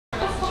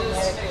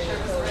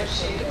We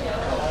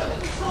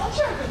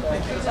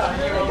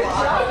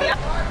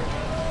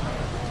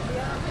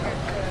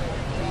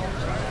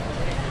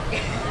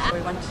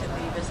went to the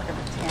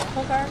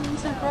botanical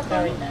gardens in Brooklyn.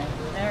 Very nice.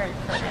 Very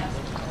pretty.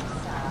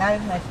 Not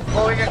as nice as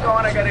Before we get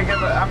going, I gotta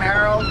give I'm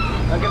Harold.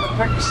 I'll give a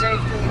quick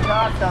safety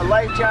talk. The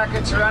life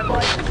jackets are on. I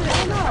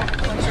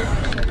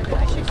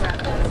should grab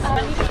this.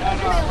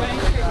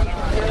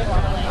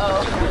 Oh,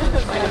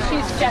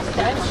 she's just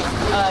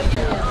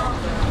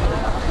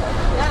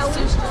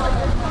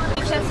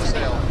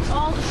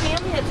all the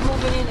family that's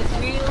moving in is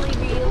really,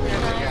 really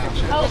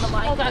nice. Oh,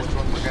 that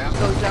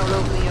goes down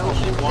over the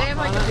ocean. They have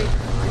like a big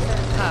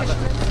harbor.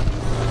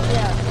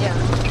 Yeah.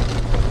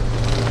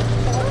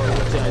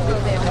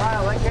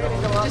 Wow, I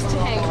can't go Just to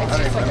hang. It's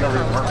just like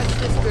what's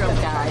this girl,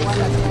 guys?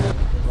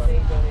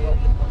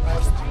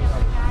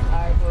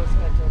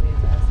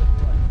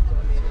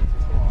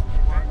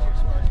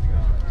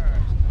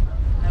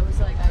 I was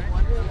like, I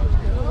wonder if it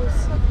goes.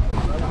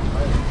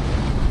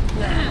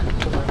 Nah.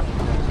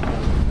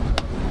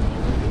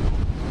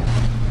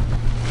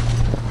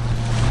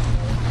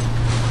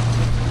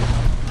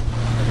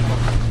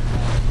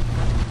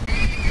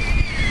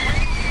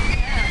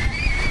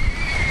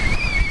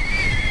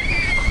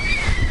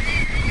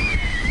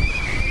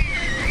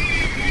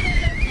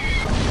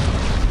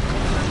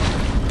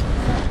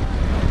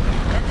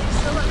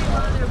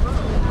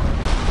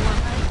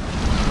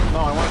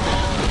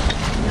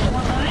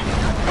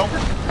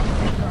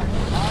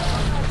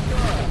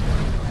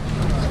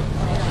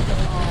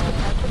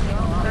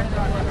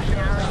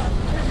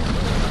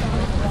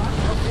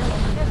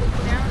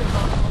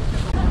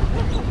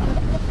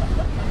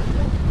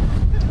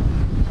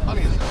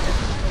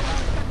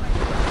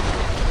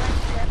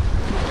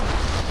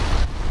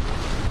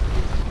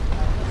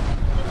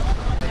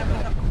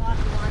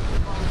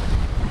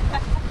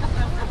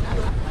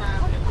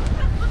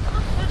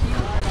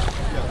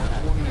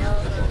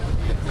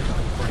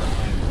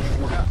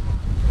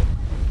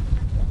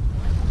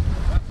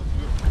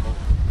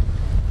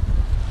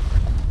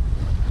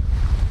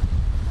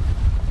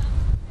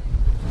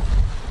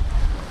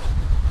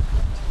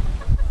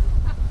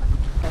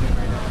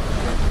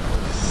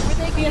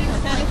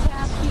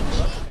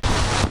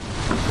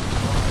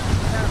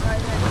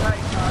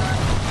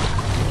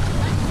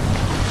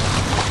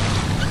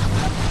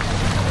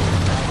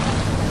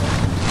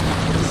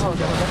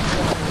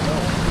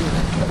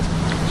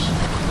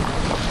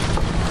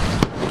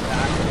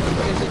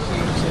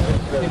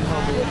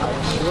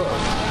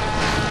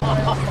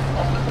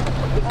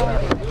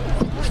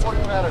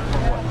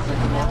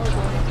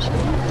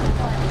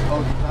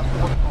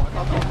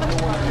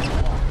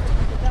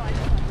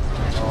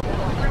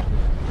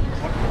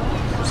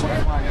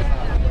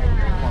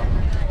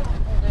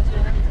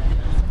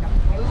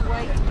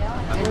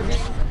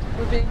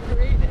 We're being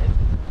created.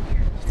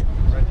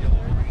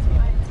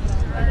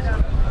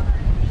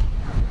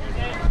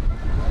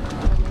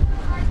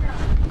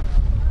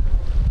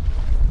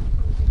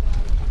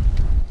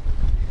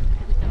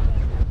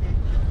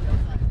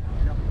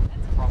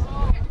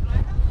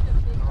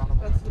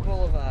 That's the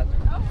boulevard.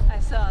 I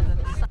saw the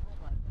sign.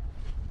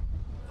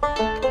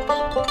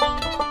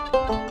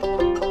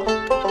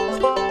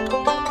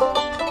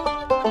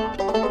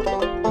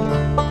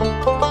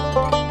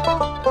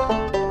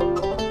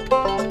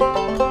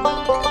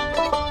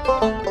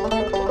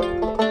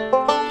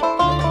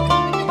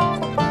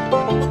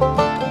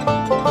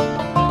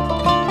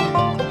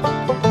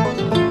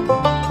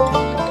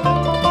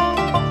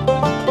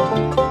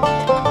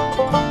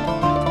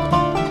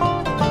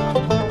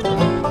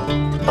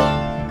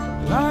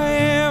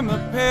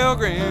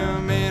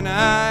 And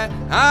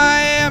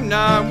I am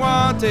not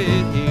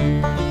wanted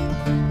here.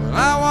 Well,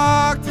 I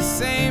walk the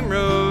same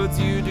roads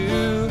you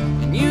do,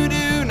 and you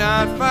do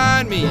not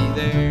find me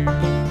there.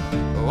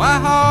 Oh, I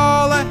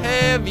haul a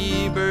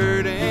heavy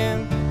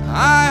burden,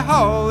 I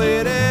haul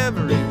it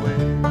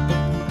everywhere.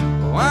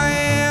 Oh, I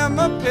am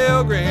a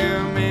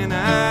pilgrim, and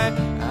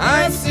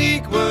I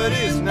seek what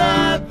is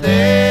not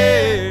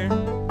there.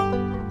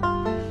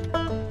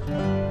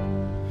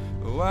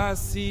 Oh, I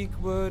seek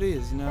what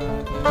is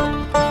not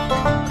there.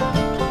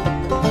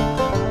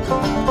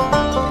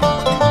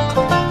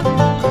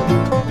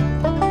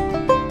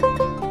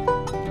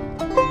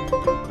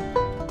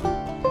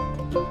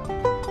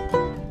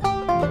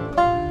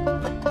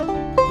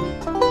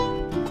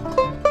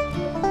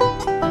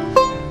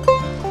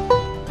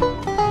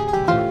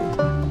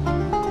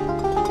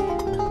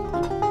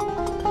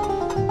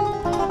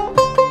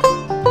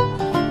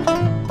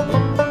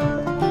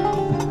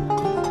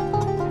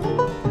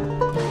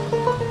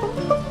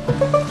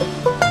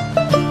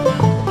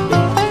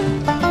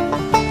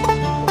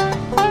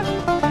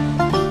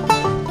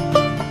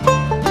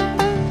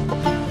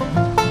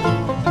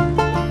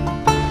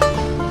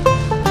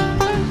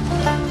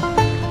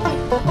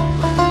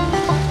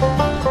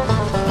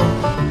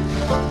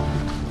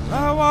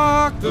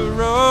 The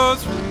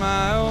roads for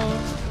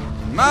miles,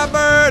 and my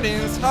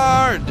burden's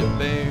hard to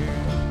bear.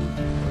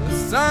 The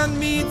sun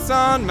beats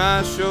on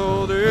my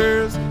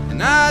shoulders,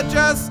 and I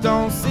just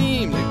don't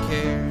seem to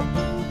care.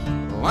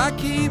 Oh, Oh, I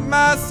keep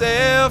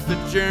myself a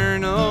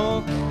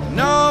journal,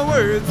 no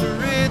words are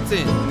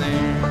written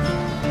there.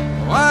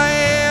 Oh, I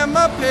am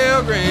a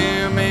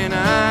pilgrim and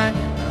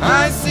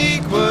I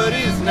seek what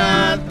is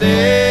not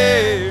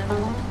there.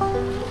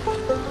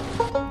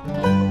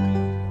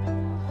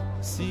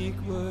 Seek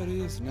what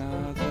is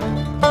not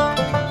there.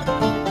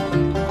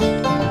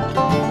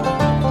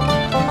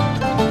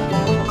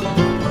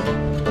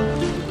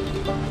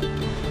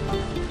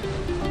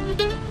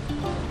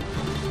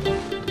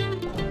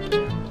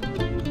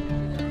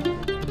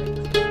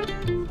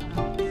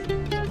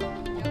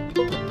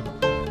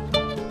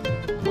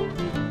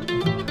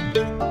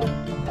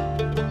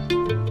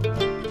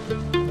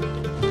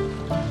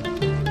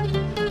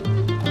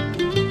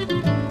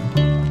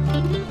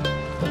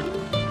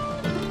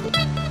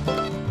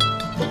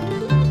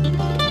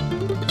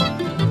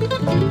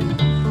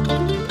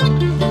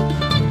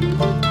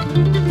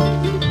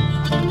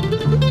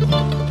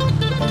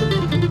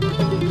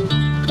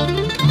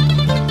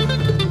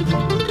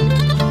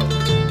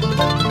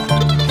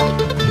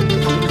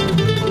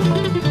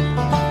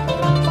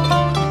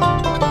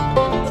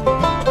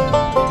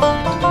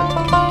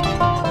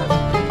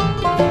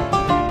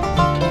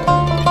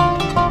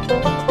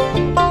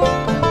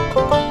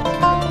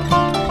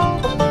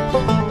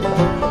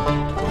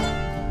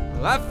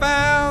 I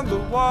found the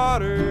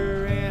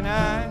water and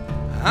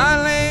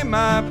I lay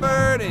my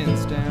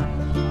burdens down.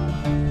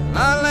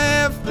 I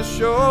left the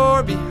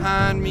shore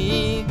behind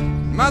me,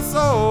 my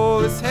soul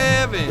is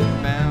heaven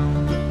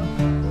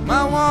bound.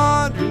 My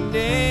wandering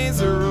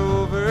days are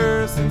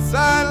over since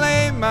I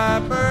laid my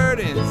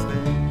burdens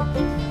there.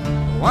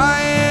 Oh, I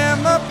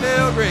am a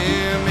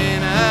pilgrim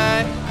and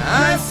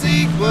I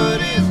seek what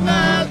is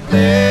not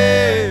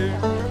there.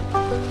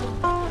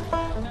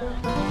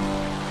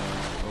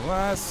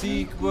 I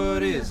seek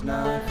what is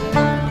not there.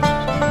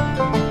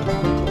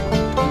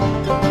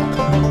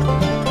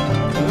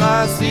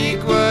 I seek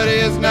what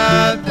is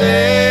not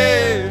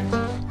there.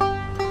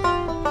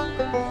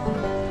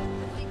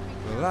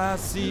 I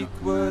seek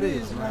what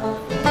is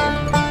not there.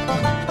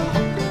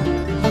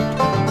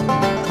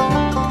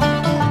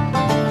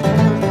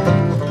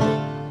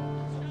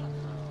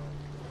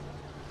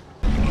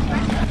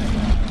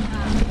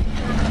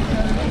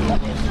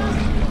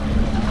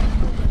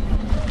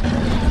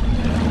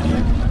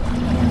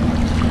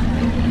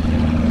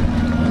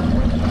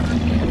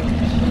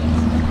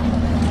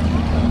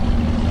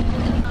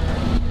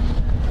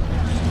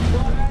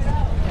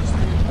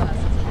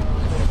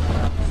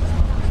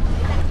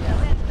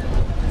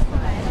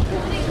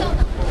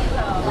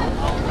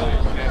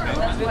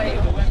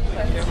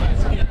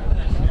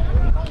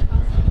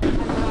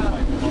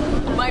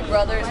 My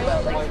brother's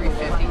about like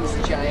 350. He's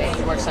a giant.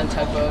 He works on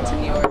tugboats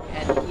in New York,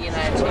 and he and I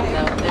have taken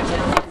out.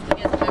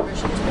 He has a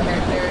membership to the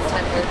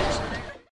Maritime